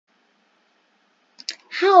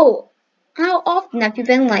How often have you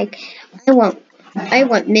been like, I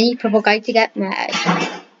want Mini Purple Guy to get mad?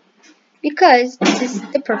 Because this is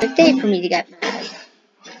the perfect day for me to get mad.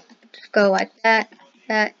 Just go like that,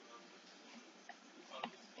 that.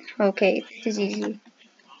 Okay, this is easy.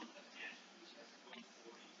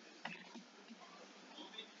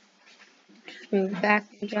 Move back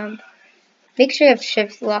and jump. Make sure you have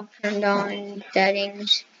shift lock turned on,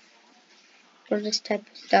 settings, for this type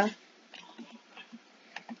of stuff.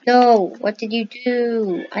 No, what did you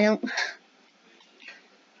do? I don't.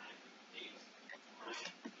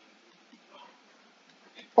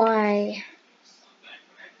 Why?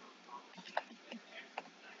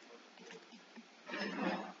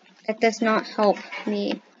 That does not help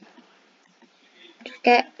me.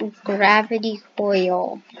 Get gravity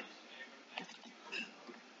coil.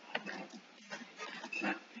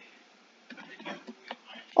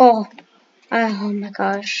 Oh, oh my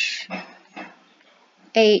gosh.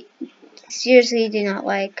 I seriously do not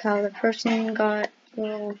like how the person got a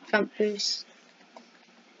little jump boost.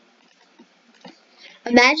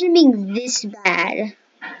 Imagine being this bad.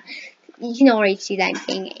 You can already see that I'm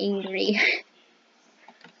getting angry.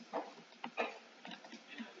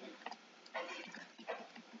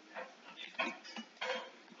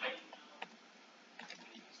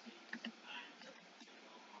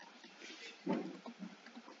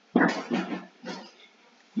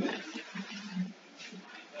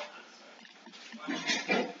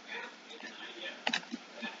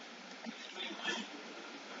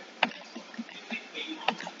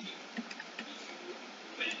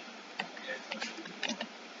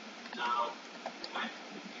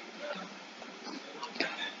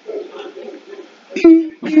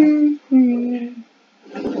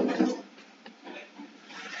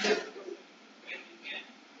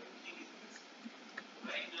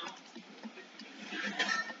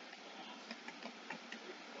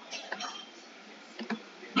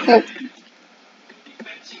 Oh.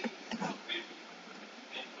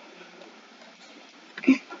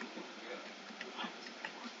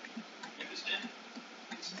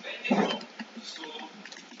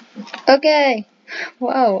 Okay.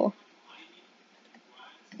 Whoa.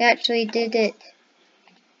 I actually did it.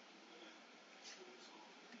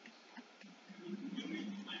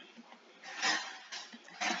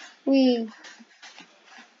 We.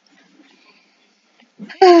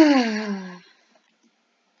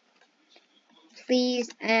 Please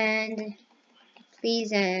and.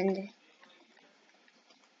 Please and.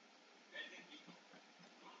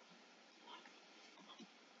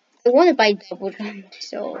 I want to buy double jump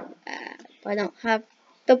so bad, but I don't have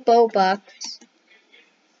the Bobucks.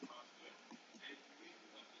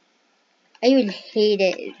 I would hate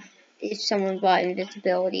it if someone bought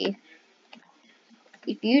invisibility.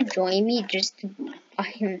 If you join me just to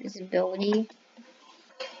buy invisibility,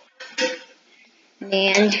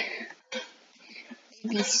 man, I'd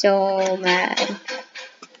be so mad.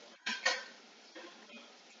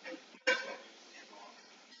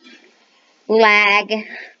 Lag.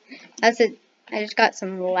 That's it. I just got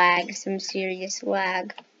some lag, some serious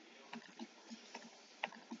lag.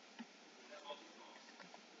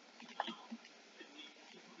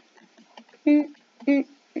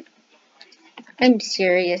 I'm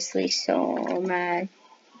seriously so mad.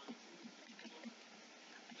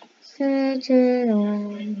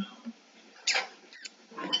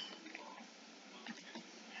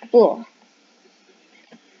 Oh,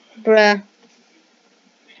 bruh.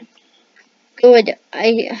 Good.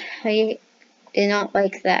 I did not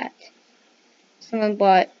like that. Someone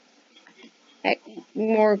bought like,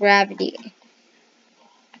 more gravity.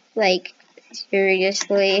 Like,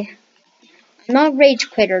 seriously. I'm not a rage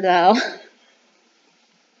quitter though.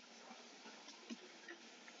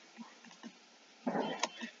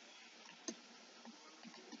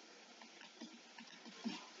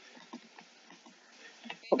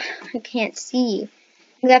 I can't see.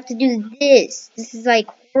 We have to do this. This is like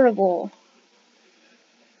horrible.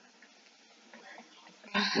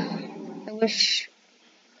 I wish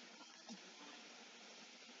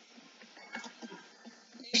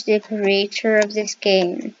the creator of this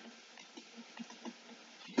game.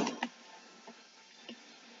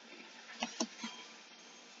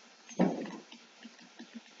 Oh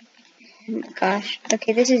my gosh.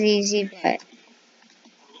 Okay, this is easy, but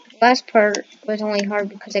the last part was only hard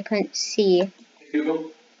because I couldn't see. Set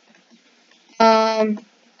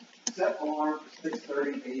alarm for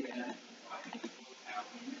 6:30 a.m.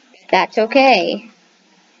 That's okay.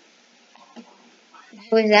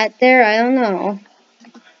 Was that there? I don't know.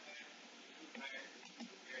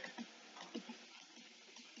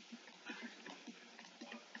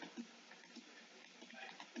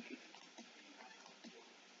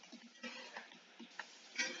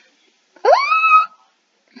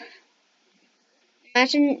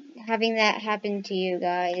 Imagine having that happen to you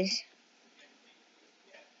guys.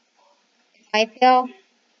 If I fail,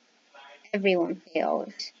 everyone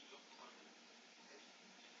fails.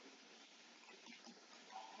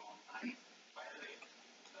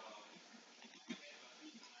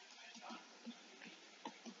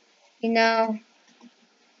 You know,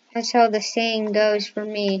 that's how the saying goes for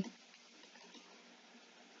me.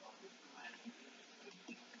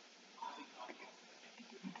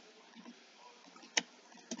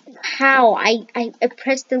 How? I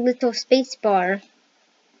pressed the little space bar.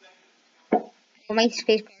 Well, my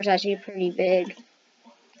space bar is actually pretty big.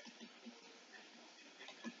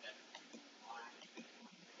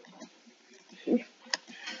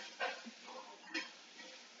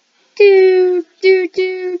 Do do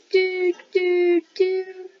do do do do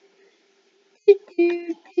do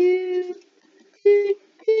do do do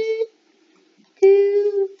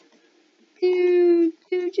do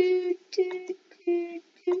do do do do.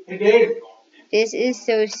 Hey Dave, This is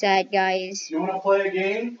so sad, guys. you wanna play a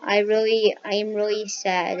game? I am really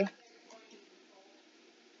sad.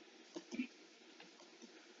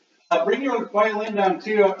 Bring your violin down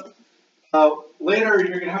too. Later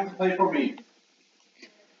you're gonna have to play for me.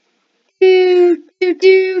 Do do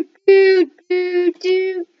do do do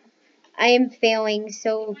do. I am failing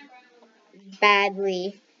so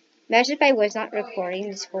badly. Imagine if I was not recording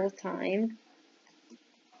this whole time.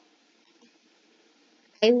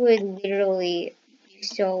 I would literally be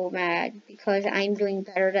so mad because I'm doing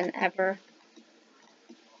better than ever.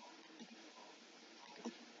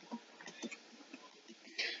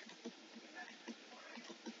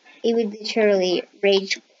 I would literally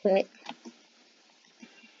rage quit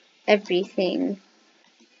everything.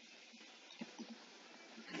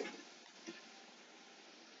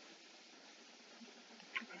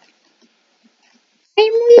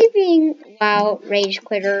 I'm leaving. Wow, rage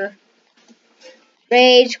quitter.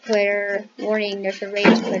 Rage quitter. Warning, there's a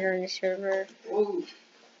rage quitter in the server. Ooh.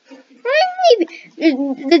 I'm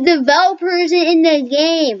leaving. The developer isn't in the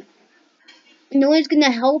game. No one's gonna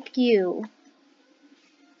help you.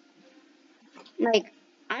 Like,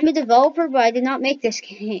 I'm a developer, but I did not make this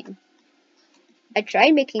game. I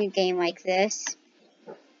tried making a game like this.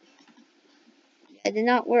 It did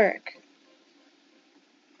not work.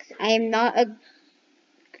 I am not a...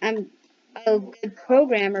 I'm a good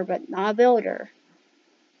programmer, but not a builder.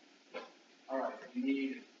 Alright, you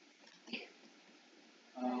need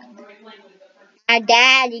My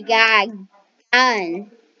daddy got a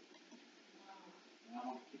gun.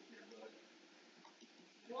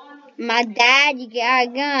 My daddy got a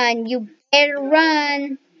gun. You better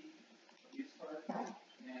run.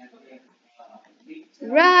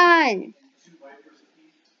 Run.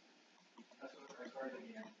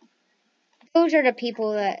 Those are the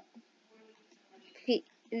people that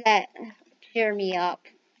cheer me up.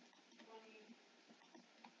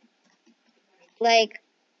 Like,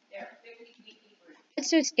 what's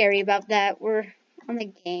so scary about that? We're on the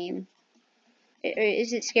game.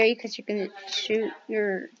 Is it scary because you're gonna shoot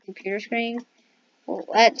your computer screen? Well,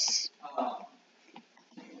 that's...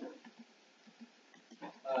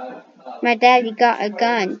 My daddy got a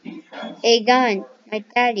gun. A gun. My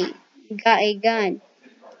daddy got a gun.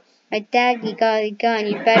 My daddy got a gun.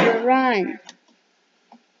 You better run.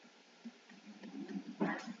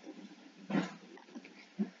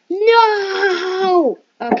 No!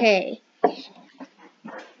 Okay.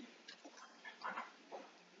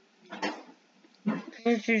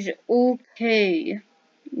 This is okay.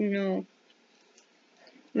 You know.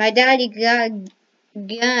 My daddy got a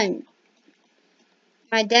gun.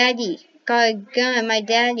 My daddy got a gun. My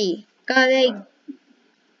daddy got a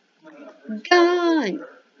gun.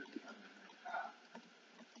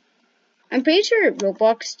 I'm pretty sure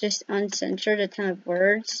Roblox just uncensored a ton of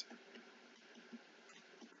words.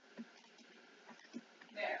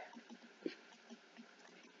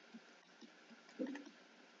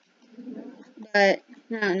 But,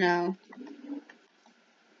 I don't know.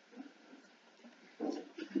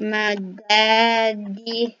 My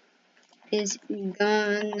daddy is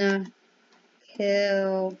gonna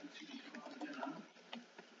kill.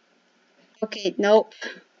 Okay, nope.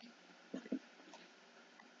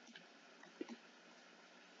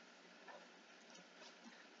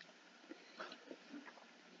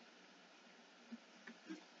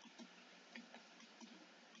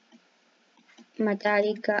 My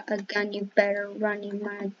daddy got a gun, you better run.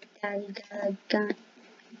 My daddy got a gun.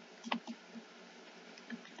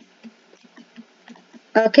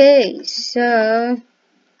 Okay, so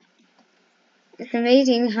it's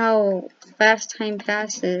amazing how fast time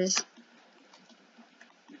passes.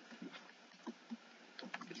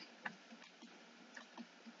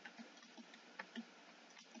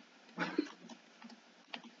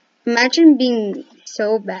 Imagine being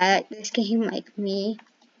so bad at this game like me,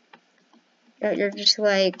 that you're just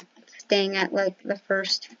like staying at like the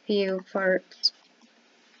first few parts.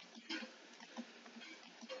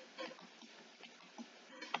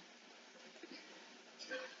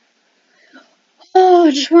 Oh,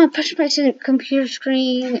 I just want to push my computer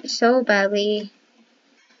screen so badly.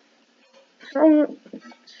 So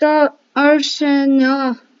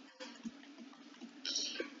Arsenal,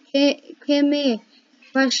 Kimmy,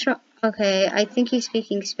 what's wrong? Okay, I think he's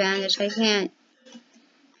speaking Spanish.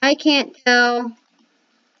 I can't tell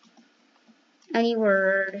any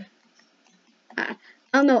word. I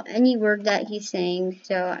don't know any word that he's saying,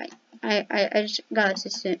 so I just gotta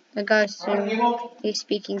assume he's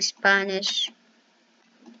speaking Spanish.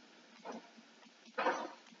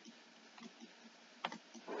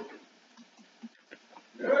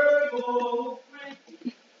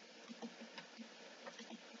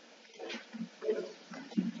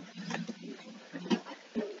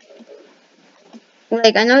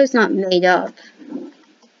 Like, I know it's not made up,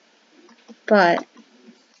 but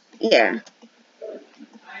yeah.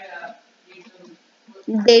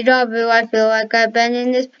 Deja vu, I feel like I've been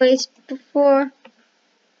in this place before.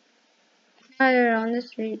 Higher on the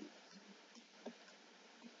street.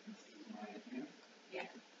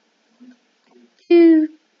 Do,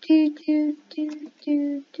 do, do, do,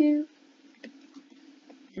 do, do.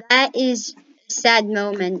 That is a sad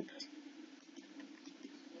moment.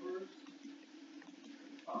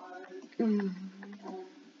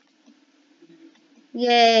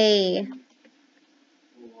 Yay.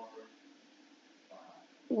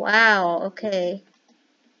 Wow, okay.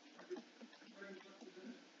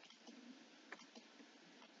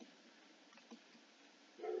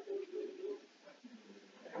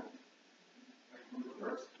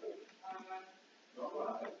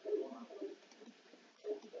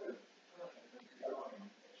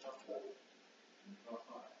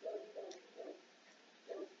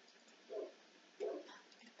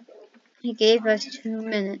 He gave us 2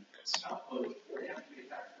 minutes.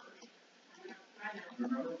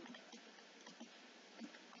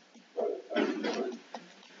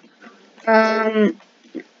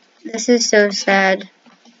 This is so sad.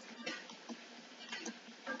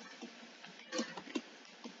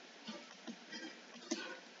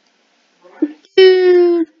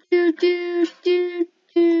 Do, do, do, do,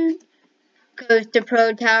 do. Goes to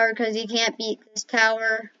Pro Tower because he can't beat this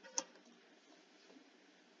tower.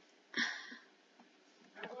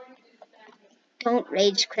 Don't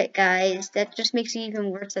rage quit, guys. That just makes you even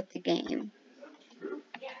worse at the game.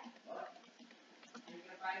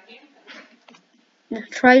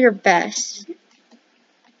 Try your best.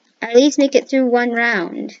 At least make it through 1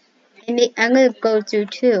 round. I'm gonna go through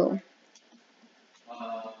 2.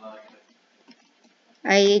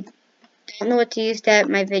 I don't know what to use to edit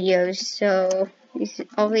my videos, so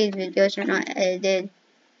all these videos are not edited.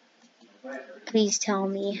 Please tell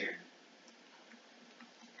me.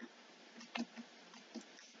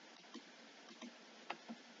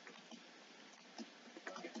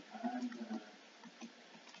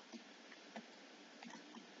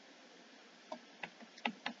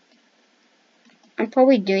 I'm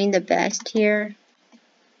probably doing the best here.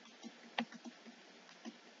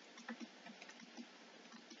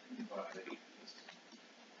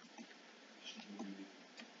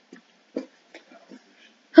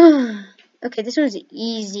 Okay, this was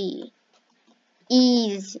easy.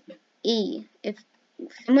 Easy. If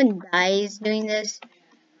someone dies doing this,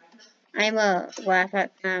 I'm a laugh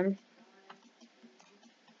at them.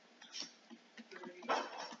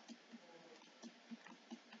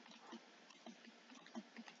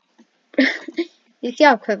 You see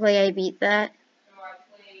how quickly I beat that?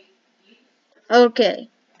 Okay.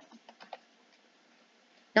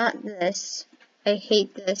 Not this. I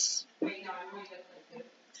hate this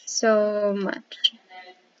so much.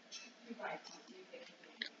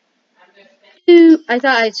 I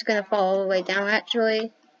thought I was gonna fall all the way down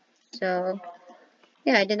actually. So,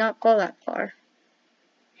 yeah, I did not fall that far.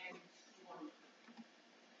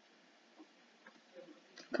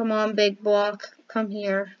 Come on, big block. Come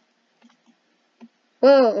here.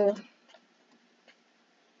 Whoa.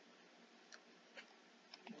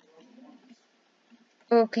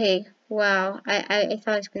 Okay, wow. I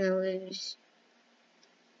thought I was gonna lose.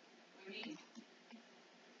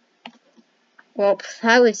 Well,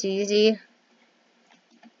 that was easy.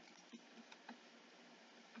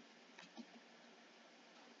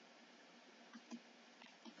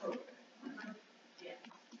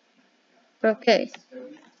 Okay.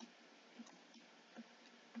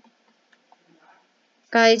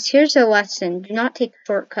 Guys, here's a lesson. Do not take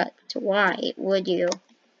shortcuts. Why would you?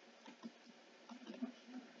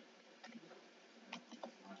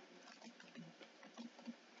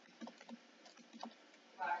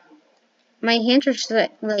 My hands are just,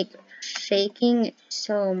 like shaking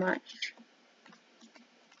so much.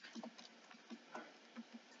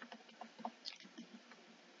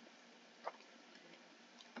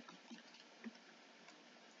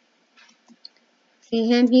 See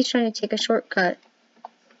him? He's trying to take a shortcut.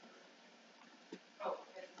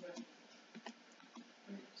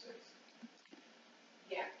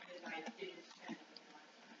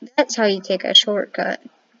 That's how you take a shortcut.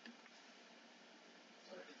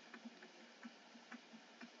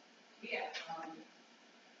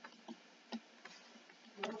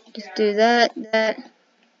 Just do that.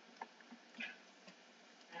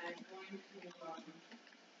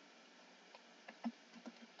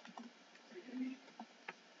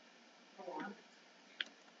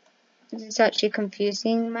 This is actually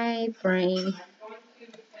confusing my brain.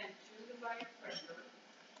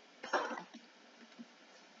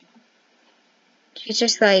 She's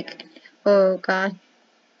just like, oh god.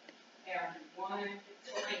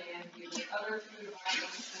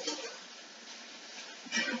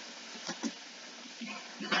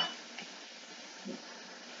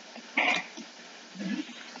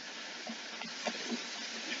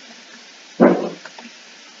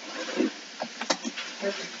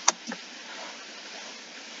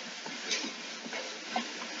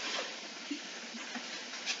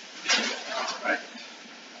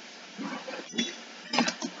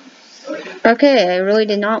 Okay, I really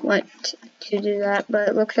did not want to do that, but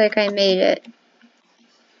it looks like I made it.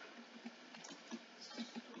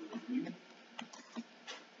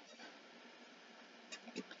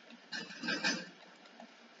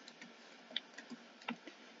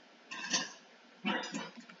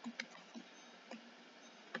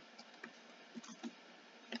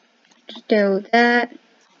 Just do that.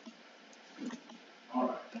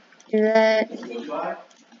 Do that.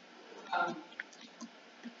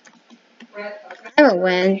 I will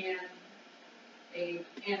win.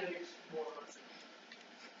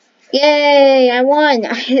 Yay, I won.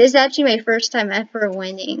 It's actually my first time ever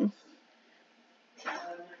winning.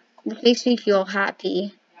 It makes me feel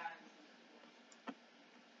happy.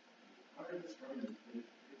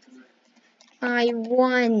 I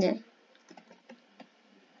won.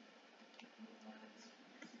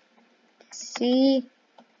 See?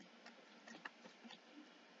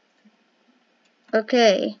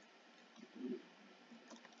 Okay.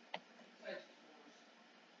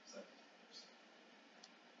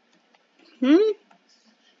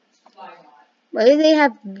 Why do they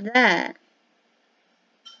have that?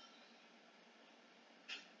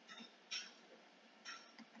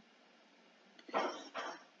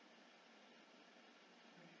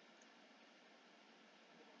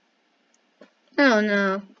 I don't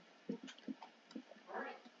know.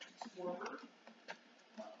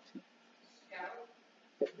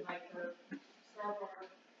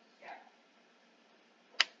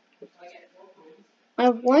 I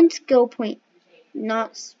have one skill point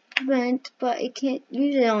not spent, but I can't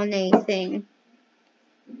use it on anything.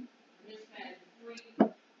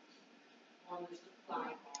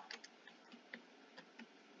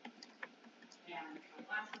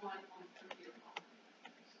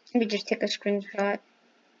 Let me just take a screenshot.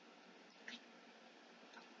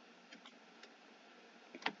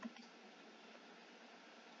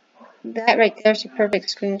 That right there's a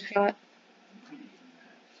perfect screenshot.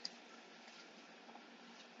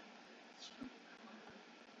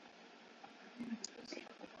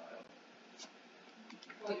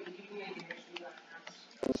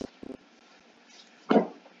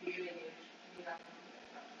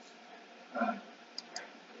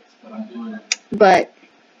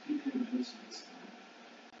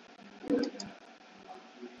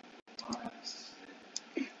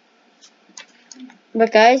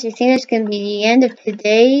 But guys, I think that's going to be the end of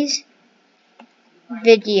today's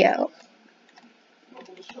video.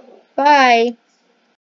 Bye.